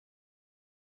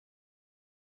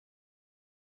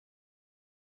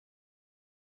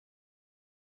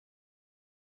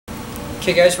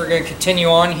Okay guys, we're going to continue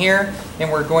on here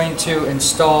and we're going to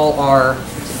install our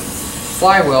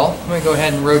flywheel. I'm going to go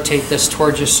ahead and rotate this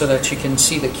towards you so that you can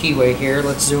see the keyway here.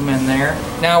 Let's zoom in there.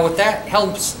 Now with that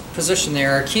held position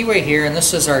there, our keyway here, and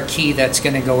this is our key that's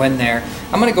going to go in there.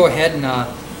 I'm going to go ahead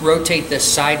and rotate this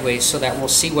sideways so that we'll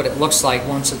see what it looks like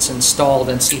once it's installed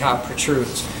and see how it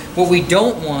protrudes. What we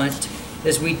don't want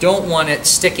is we don't want it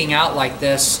sticking out like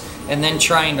this and then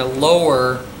trying to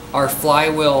lower our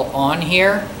flywheel on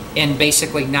here and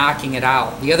basically knocking it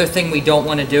out. The other thing we don't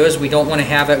want to do is we don't want to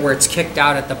have it where it's kicked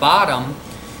out at the bottom,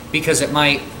 because it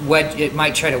might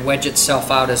try to wedge itself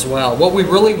out as well. What we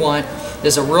really want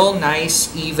is a real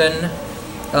nice even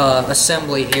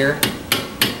assembly here.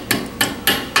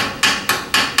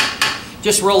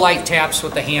 Just real light taps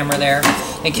with the hammer there.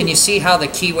 And can you see how the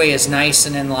keyway is nice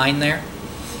and in line there?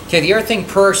 Okay, the other thing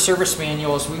per our service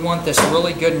manual is we want this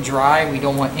really good and dry. We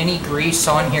don't want any grease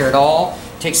on here at all.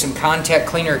 Take some contact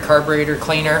cleaner or carburetor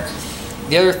cleaner.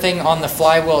 The other thing on the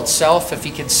flywheel itself, if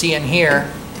you can see in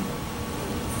here,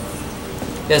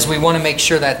 is we want to make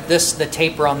sure that the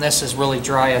taper on this is really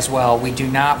dry as well. We do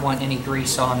not want any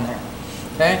grease on there.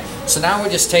 Okay, so now we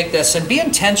just take this and be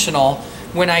intentional.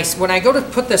 When I go to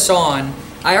put this on,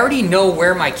 I already know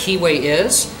where my keyway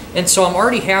is, and so I'm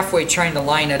already halfway trying to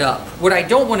line it up. What I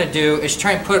don't want to do is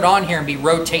try and put it on here and be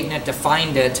rotating it to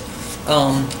find it,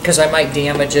 because I might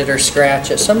damage it or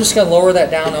scratch it. So I'm just going to lower that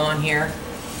down on here,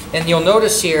 and you'll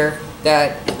notice here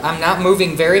that I'm not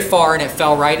moving very far and it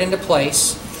fell right into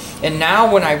place. And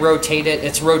now when I rotate it,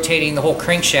 it's rotating the whole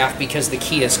crankshaft because the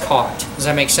key is caught. Does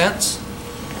that make sense?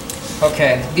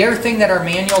 Okay, the other thing that our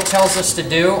manual tells us to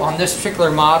do on this particular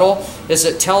model is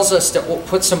it tells us to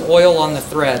put some oil on the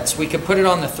threads. We could put it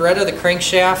on the thread of the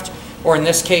crankshaft, or in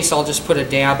this case I'll just put a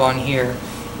dab on here.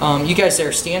 You guys that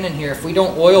are standing here, if we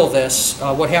don't oil this,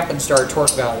 what happens to our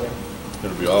torque value? It's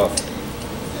going to be off.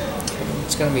 Okay,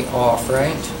 it's going to be off,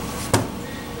 right?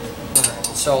 Alright,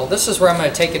 so this is where I'm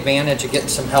going to take advantage of getting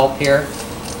some help here.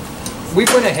 We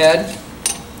went ahead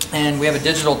and we have a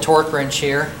digital torque wrench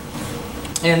here.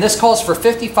 And this calls for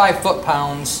 55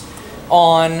 foot-pounds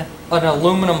on an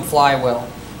aluminum flywheel.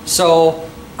 So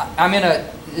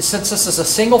since this is a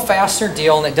single fastener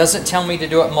deal and it doesn't tell me to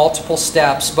do it multiple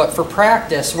steps, but for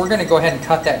practice, we're going to go ahead and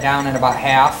cut that down in about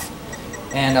half.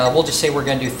 And we'll just say we're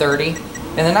going to do 30.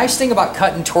 And the nice thing about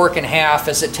cutting torque in half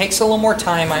is it takes a little more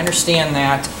time, I understand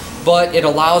that, but it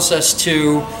allows us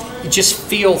to just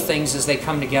feel things as they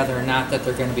come together and not that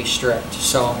they're going to be stripped.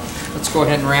 So let's go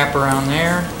ahead and wrap around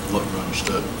there. Look,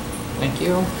 understood. Thank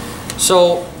you.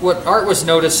 So what Art was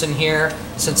noticing here,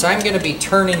 since I'm going to be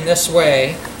turning this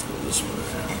way,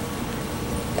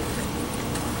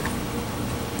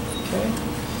 okay,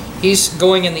 he's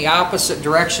going in the opposite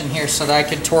direction here so that I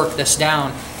can torque this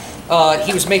down.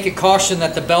 He was making caution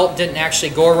that the belt didn't actually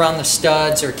go around the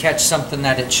studs or catch something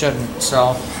that it shouldn't.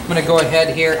 So I'm going to go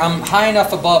ahead here. I'm high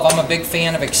enough above. I'm a big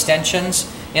fan of extensions,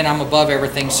 and I'm above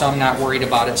everything, so I'm not worried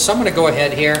about it. So I'm going to go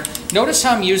ahead here. Notice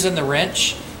how I'm using the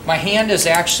wrench. My hand is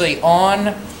actually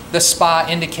on the spot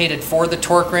indicated for the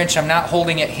torque wrench. I'm not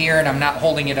holding it here, and I'm not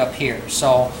holding it up here.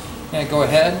 So I'm going to go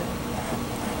ahead.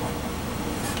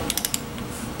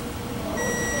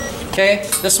 Okay,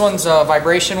 this one's a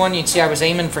vibration one. You can see I was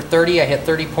aiming for 30. I hit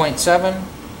 30.7.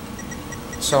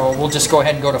 So we'll just go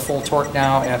ahead and go to full torque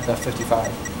now at the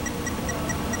 55.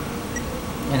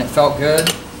 And it felt good.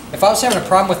 If I was having a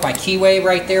problem with my keyway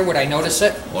right there, would I notice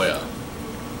it? Oh yeah.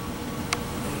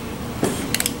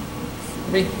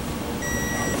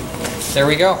 There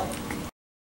we go.